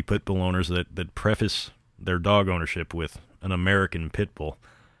don't know any pit bull owners that preface their dog ownership with an American pit bull.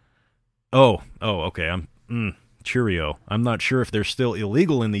 Oh, okay, cheerio. I'm not sure if they're still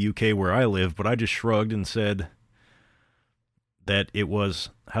illegal in the UK where I live, but I just shrugged and said that it was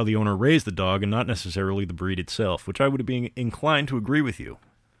how the owner raised the dog and not necessarily the breed itself, which I would be inclined to agree with you,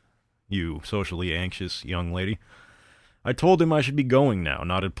 you socially anxious young lady. I told him I should be going now,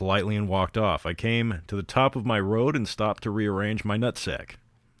 nodded politely, and walked off. I came to the top of my road and stopped to rearrange my nutsack.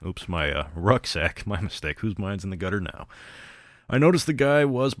 Oops, my rucksack. My mistake. Whose mind's in the gutter now? I noticed the guy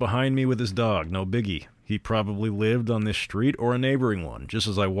was behind me with his dog. No biggie. He probably lived on this street or a neighboring one. Just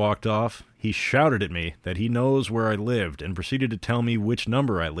as I walked off, he shouted at me that he knows where I lived and proceeded to tell me which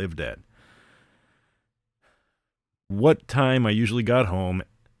number I lived at, what time I usually got home,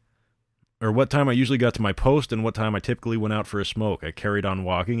 or what time I usually got to my post, and what time I typically went out for a smoke. I carried on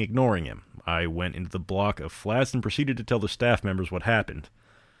walking, ignoring him. I went into the block of flats and proceeded to tell the staff members what happened.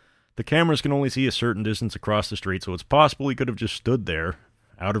 The cameras can only see a certain distance across the street, so it's possible he could have just stood there,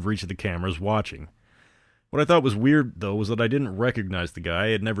 out of reach of the cameras, watching. What I thought was weird, though, was that I didn't recognize the guy.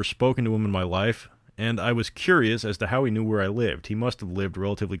 I had never spoken to him in my life, and I was curious as to how he knew where I lived. He must have lived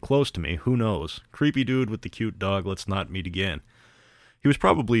relatively close to me. Who knows? Creepy dude with the cute dog. Let's not meet again. He was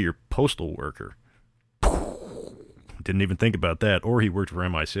probably your postal worker. Didn't even think about that. Or he worked for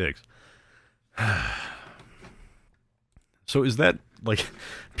MI6. So is that, like,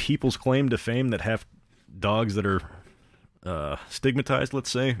 people's claim to fame that have dogs that are stigmatized,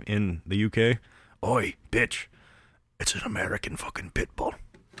 let's say, in the UK? Oi, bitch. It's an American fucking pit bull.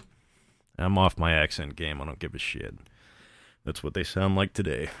 I'm off my accent game. I don't give a shit. That's what they sound like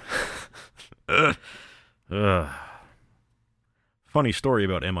today. Funny story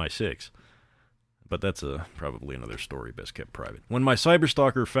about MI6. But that's probably another story, best kept private. When my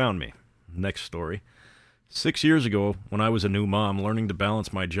cyberstalker found me. Next story. 6 years ago, when I was a new mom, learning to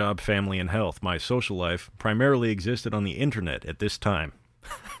balance my job, family, and health, my social life primarily existed on the internet at this time.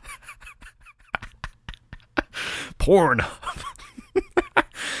 Pornhub.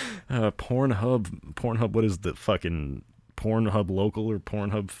 Pornhub, what is the fucking Pornhub local or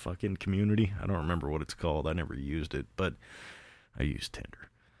Pornhub fucking community? I don't remember what it's called. I never used it, but I used Tinder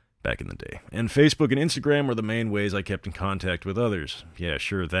back in the day. And Facebook and Instagram were the main ways I kept in contact with others. Yeah,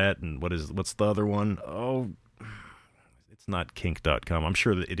 sure, that, and what's the other one? Oh, it's not kink.com. I'm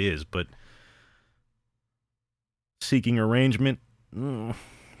sure that it is, but seeking arrangement? I'm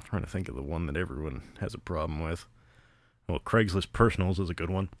trying to think of the one that everyone has a problem with. Well, Craigslist Personals is a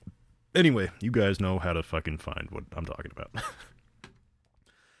good one. Anyway, you guys know how to fucking find what I'm talking about.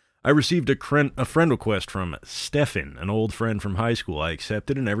 I received a friend request from Stefan, an old friend from high school. I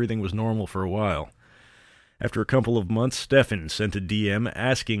accepted, and everything was normal for a while. After a couple of months, Stefan sent a DM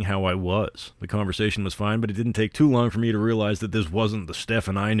asking how I was. The conversation was fine, but it didn't take too long for me to realize that this wasn't the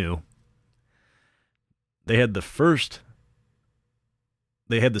Stefan I knew. They had the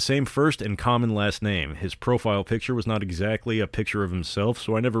same first and common last name. His profile picture was not exactly a picture of himself,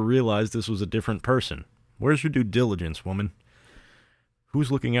 so I never realized this was a different person. Where's your due diligence, woman? Who's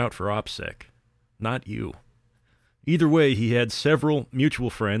looking out for OPSEC? Not you. Either way, he had several mutual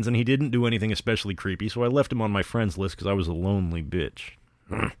friends, and he didn't do anything especially creepy, so I left him on my friends list because I was a lonely bitch.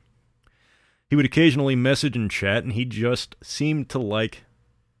 He would occasionally message and chat, and he just seemed like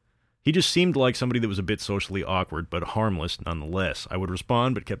somebody that was a bit socially awkward, but harmless nonetheless. I would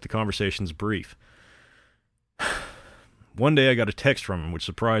respond, but kept the conversations brief. One day I got a text from him, which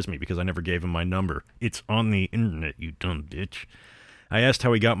surprised me because I never gave him my number. It's on the internet, you dumb bitch. I asked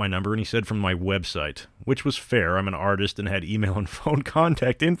how he got my number, and he said from my website, which was fair. I'm an artist and had email and phone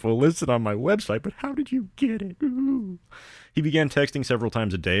contact info listed on my website, but how did you get it? Ooh. He began texting several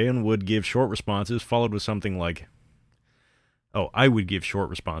times a day and would give short responses, followed with something like, I would give short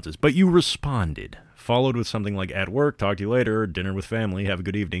responses, but you responded, followed with something like, at work, talk to you later, dinner with family, have a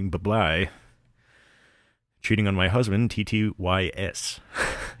good evening, bye-bye. Cheating on my husband, TTYS.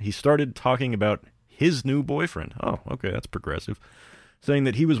 He started talking about his new boyfriend. Oh, okay, that's progressive. Saying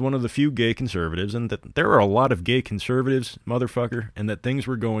that he was one of the few gay conservatives, and that there are a lot of gay conservatives, motherfucker, and that things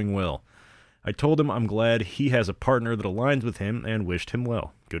were going well. I told him I'm glad he has a partner that aligns with him and wished him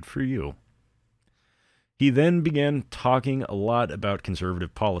well. Good for you. He then began talking a lot about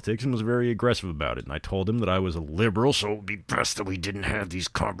conservative politics and was very aggressive about it, and I told him that I was a liberal, so it would be best that we didn't have these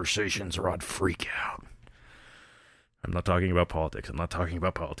conversations or I'd freak out. I'm not talking about politics. I'm not talking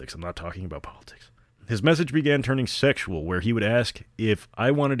about politics. I'm not talking about politics. His message began turning sexual, where he would ask if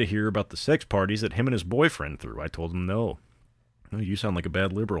I wanted to hear about the sex parties that him and his boyfriend threw. I told him no. Oh, you sound like a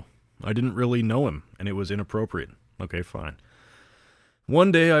bad liberal. I didn't really know him, and it was inappropriate. Okay, fine.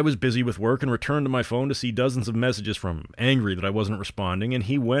 One day I was busy with work and returned to my phone to see dozens of messages from him, angry that I wasn't responding, and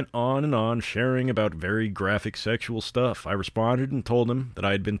he went on and on sharing about very graphic sexual stuff. I responded and told him that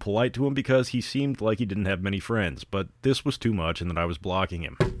I had been polite to him because he seemed like he didn't have many friends, but this was too much and that I was blocking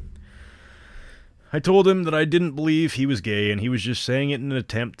him. I told him that I didn't believe he was gay and he was just saying it in an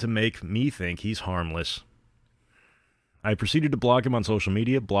attempt to make me think he's harmless. I proceeded to block him on social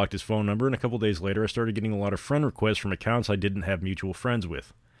media, blocked his phone number, and a couple days later I started getting a lot of friend requests from accounts I didn't have mutual friends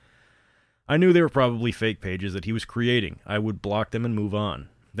with. I knew they were probably fake pages that he was creating. I would block them and move on.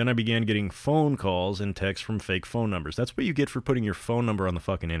 Then I began getting phone calls and texts from fake phone numbers. That's what you get for putting your phone number on the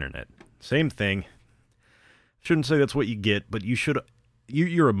fucking internet. Same thing. Shouldn't say that's what you get, but you should...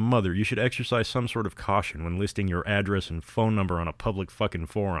 You're a mother. You should exercise some sort of caution when listing your address and phone number on a public fucking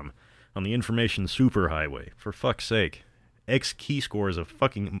forum. On the information superhighway. For fuck's sake. X-Keyscore is a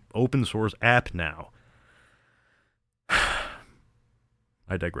fucking open source app now.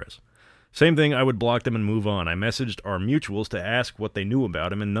 I digress. Same thing, I would block them and move on. I messaged our mutuals to ask what they knew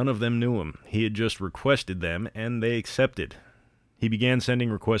about him, and none of them knew him. He had just requested them, and they accepted. He began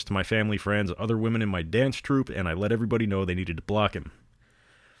sending requests to my family, friends, other women in my dance troupe, and I let everybody know they needed to block him.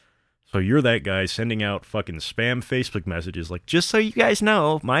 So you're that guy sending out fucking spam Facebook messages like, just so you guys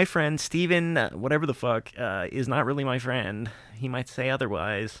know, my friend Steven, whatever the fuck, is not really my friend. He might say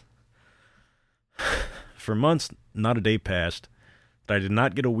otherwise. For months, not a day passed that I did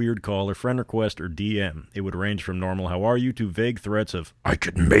not get a weird call or friend request or DM. It would range from normal how are you to vague threats of, I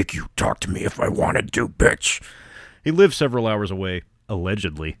could make you talk to me if I wanted to, bitch. He lived several hours away.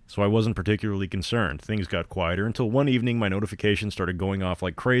 Allegedly, so I wasn't particularly concerned. Things got quieter until one evening my notifications started going off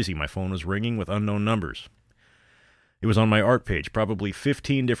like crazy. My phone was ringing with unknown numbers. It was on my art page. Probably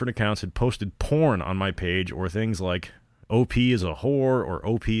 15 different accounts had posted porn on my page, or things like OP is a whore or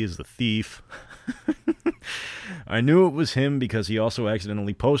OP is the thief. I knew it was him because he also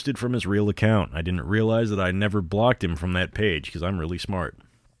accidentally posted from his real account. I didn't realize that I never blocked him from that page because I'm really smart.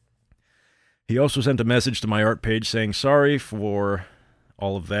 He also sent a message to my art page saying sorry for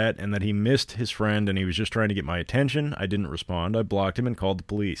all of that, and that he missed his friend and he was just trying to get my attention. I didn't respond. I blocked him and called the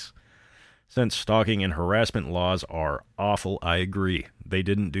police. Since stalking and harassment laws are awful, I agree. They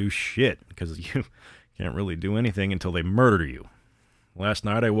didn't do shit, because you can't really do anything until they murder you. Last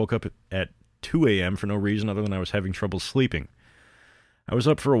night I woke up at 2 a.m. for no reason other than I was having trouble sleeping. I was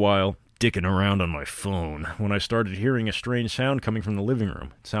up for a while, dicking around on my phone, when I started hearing a strange sound coming from the living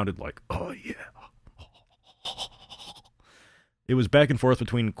room. It sounded like, oh yeah. It was back and forth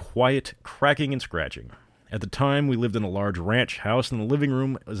between quiet cracking and scratching. At the time, we lived in a large ranch house, and the living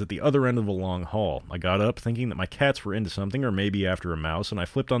room was at the other end of a long hall. I got up, thinking that my cats were into something, or maybe after a mouse, and I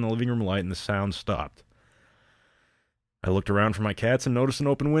flipped on the living room light, and the sound stopped. I looked around for my cats and noticed an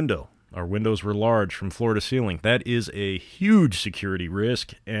open window. Our windows were large, from floor to ceiling. That is a huge security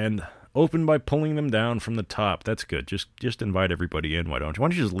risk, and open by pulling them down from the top. That's good. Just invite everybody in, why don't you? Why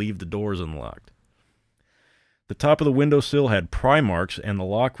don't you just leave the doors unlocked? The top of the windowsill had pry marks, and the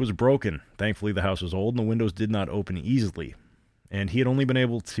lock was broken. Thankfully, the house was old, and the windows did not open easily. And he had only been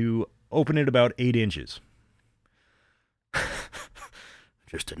able to open it about 8 inches.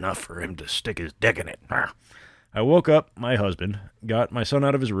 Just enough for him to stick his dick in it. I woke up, my husband, got my son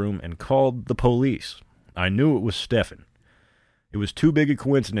out of his room, and called the police. I knew it was Stefan. It was too big a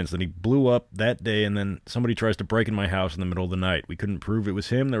coincidence that he blew up that day and then somebody tries to break in my house in the middle of the night. We couldn't prove it was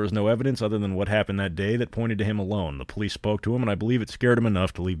him. There was no evidence other than what happened that day that pointed to him alone. The police spoke to him, and I believe it scared him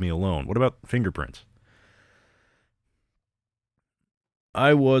enough to leave me alone. What about fingerprints?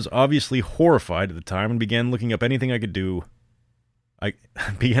 I was obviously horrified at the time and began looking up anything I could do. I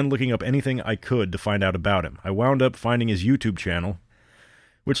began looking up anything I could to find out about him. I wound up finding his YouTube channel,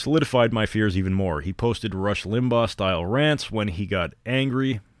 which solidified my fears even more. He posted Rush Limbaugh-style rants when he got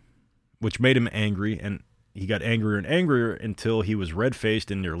angry, which made him angry, and he got angrier and angrier until he was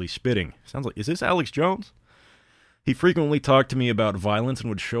red-faced and nearly spitting. Sounds like, is this Alex Jones? He frequently talked to me about violence and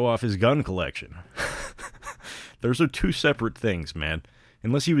would show off his gun collection. Those are two separate things, man.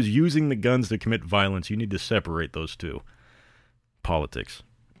 Unless he was using the guns to commit violence, you need to separate those two. Politics.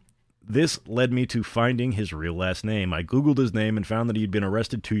 This led me to finding his real last name. I Googled his name and found that he had been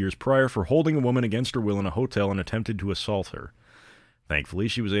arrested 2 years prior for holding a woman against her will in a hotel and attempted to assault her. Thankfully,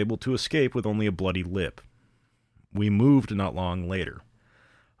 she was able to escape with only a bloody lip. We moved not long later.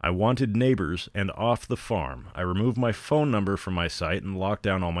 I wanted neighbors and off the farm. I removed my phone number from my site and locked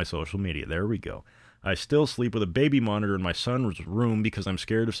down all my social media. There we go. I still sleep with a baby monitor in my son's room because I'm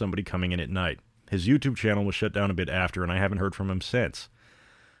scared of somebody coming in at night. His YouTube channel was shut down a bit after, and I haven't heard from him since.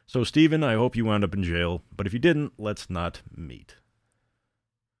 So, Steven, I hope you wound up in jail, but if you didn't, let's not meet.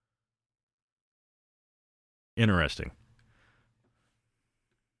 Interesting.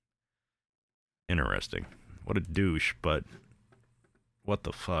 What a douche, but what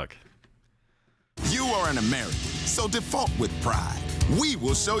the fuck? You are an American, so default with pride. We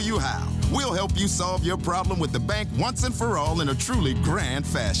will show you how. We'll help you solve your problem with the bank once and for all in a truly grand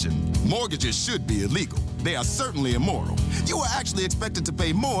fashion. Mortgages should be illegal. They are certainly immoral. You are actually expected to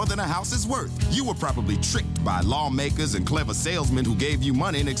pay more than a house is worth. You were probably tricked by lawmakers and clever salesmen who gave you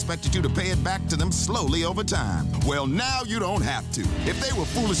money and expected you to pay it back to them slowly over time. Well, now you don't have to. If they were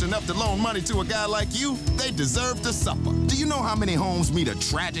foolish enough to loan money to a guy like you, they deserve to suffer. Do you know how many homes meet a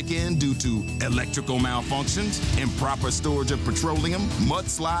tragic end due to electrical malfunctions, improper storage of petroleum,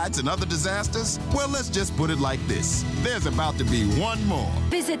 mudslides, and other disasters? Well, let's just put it like this. There's about to be one more.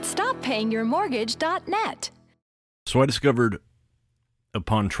 Visit StopPayingYourMortgage.net. So I discovered,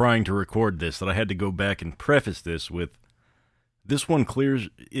 upon trying to record this, that I had to go back and preface this with, this one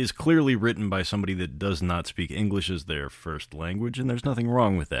is clearly written by somebody that does not speak English as their first language, and there's nothing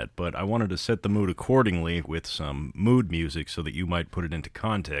wrong with that, but I wanted to set the mood accordingly with some mood music so that you might put it into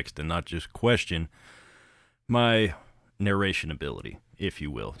context and not just question my narration ability, if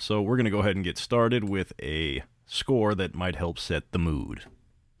you will. So we're going to go ahead and get started with a score that might help set the mood.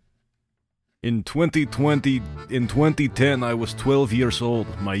 In 2010, I was 12 years old.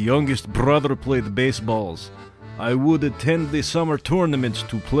 My youngest brother played baseballs. I would attend the summer tournaments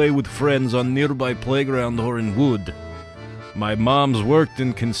to play with friends on nearby playground or in wood. My mom's worked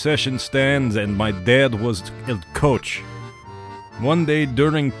in concession stands and my dad was a coach. One day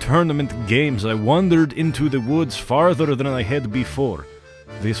during tournament games, I wandered into the woods farther than I had before.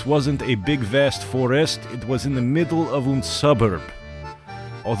 This wasn't a big vast forest, it was in the middle of a suburb.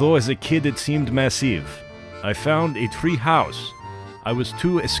 Although as a kid it seemed massive. I found a tree house. I was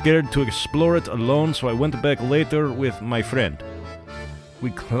too scared to explore it alone, so I went back later with my friend.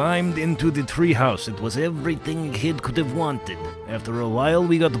 We climbed into the tree house. It was everything a kid could have wanted. After a while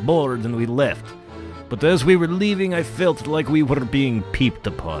we got bored and we left. But as we were leaving, I felt like we were being peeped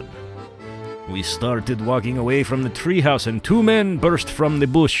upon. We started walking away from the treehouse and two men burst from the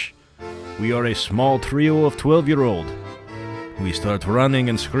bush. We are a small trio of 12-year-olds. We start running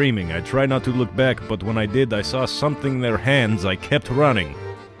and screaming. I try not to look back, but when I did, I saw something in their hands. I kept running.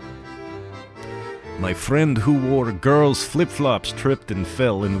 My friend who wore girls' flip-flops tripped and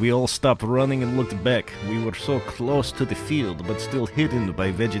fell, and we all stopped running and looked back. We were so close to the field, but still hidden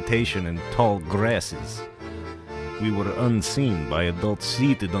by vegetation and tall grasses. We were unseen by adults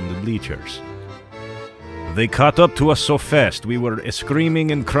seated on the bleachers. They caught up to us so fast. We were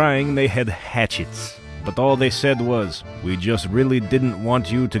screaming and crying. They had hatchets. But all they said was, "We just really didn't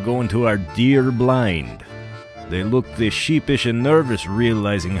want you to go into our deer blind." They looked sheepish and nervous,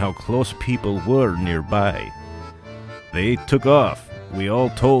 realizing how close people were nearby. They took off. We all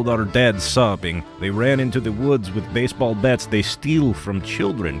told our dads, sobbing. They ran into the woods with baseball bats they steal from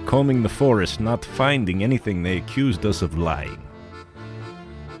children, combing the forest, not finding anything. They accused us of lying.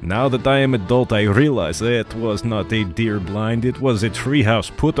 Now that I am adult, I realize that was not a deer blind, it was a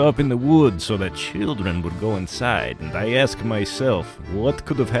treehouse put up in the woods so that children would go inside, and I ask myself, what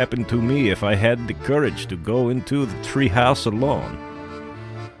could have happened to me if I had the courage to go into the treehouse alone?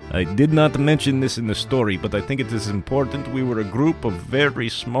 I did not mention this in the story, but I think it is important. We were a group of very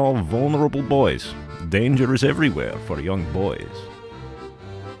small, vulnerable boys. Danger is everywhere for young boys.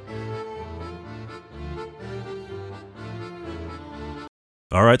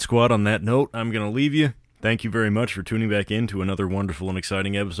 All right, squad, on that note, I'm going to leave you. Thank you very much for tuning back in to another wonderful and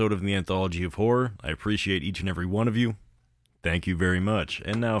exciting episode of the Anthology of Horror. I appreciate each and every one of you. Thank you very much.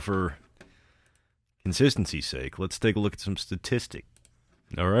 And now, for consistency's sake, let's take a look at some statistics.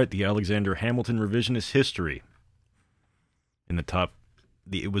 All right, the Alexander Hamilton Revisionist History. In the top,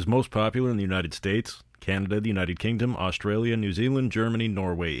 it was most popular in the United States, Canada, the United Kingdom, Australia, New Zealand, Germany,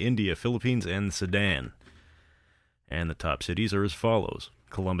 Norway, India, Philippines, and Sudan. And the top cities are as follows: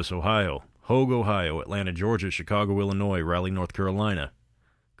 Columbus, Ohio; Hogue, Ohio; Atlanta, Georgia; Chicago, Illinois; Raleigh, North Carolina;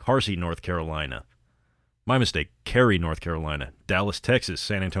 Carsey, North Carolina. My mistake, Cary, North Carolina; Dallas, Texas;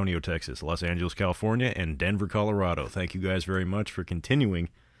 San Antonio, Texas; Los Angeles, California; and Denver, Colorado. Thank you guys very much for continuing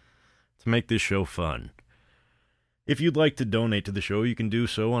to make this show fun. If you'd like to donate to the show, you can do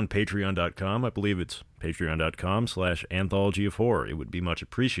so on Patreon.com. I believe it's Patreon.com/Anthology of Horror. It would be much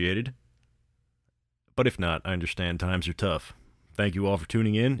appreciated. But if not, I understand times are tough. Thank you all for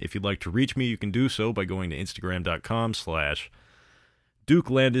tuning in. If you'd like to reach me, you can do so by going to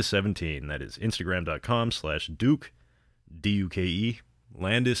Instagram.com/DukeLandis17. That is Instagram.com/Duke, D-U-K-E,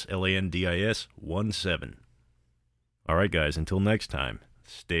 Landis, L-A-N-D-I-S, 17. All right, guys, until next time,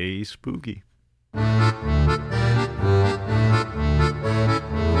 stay spooky.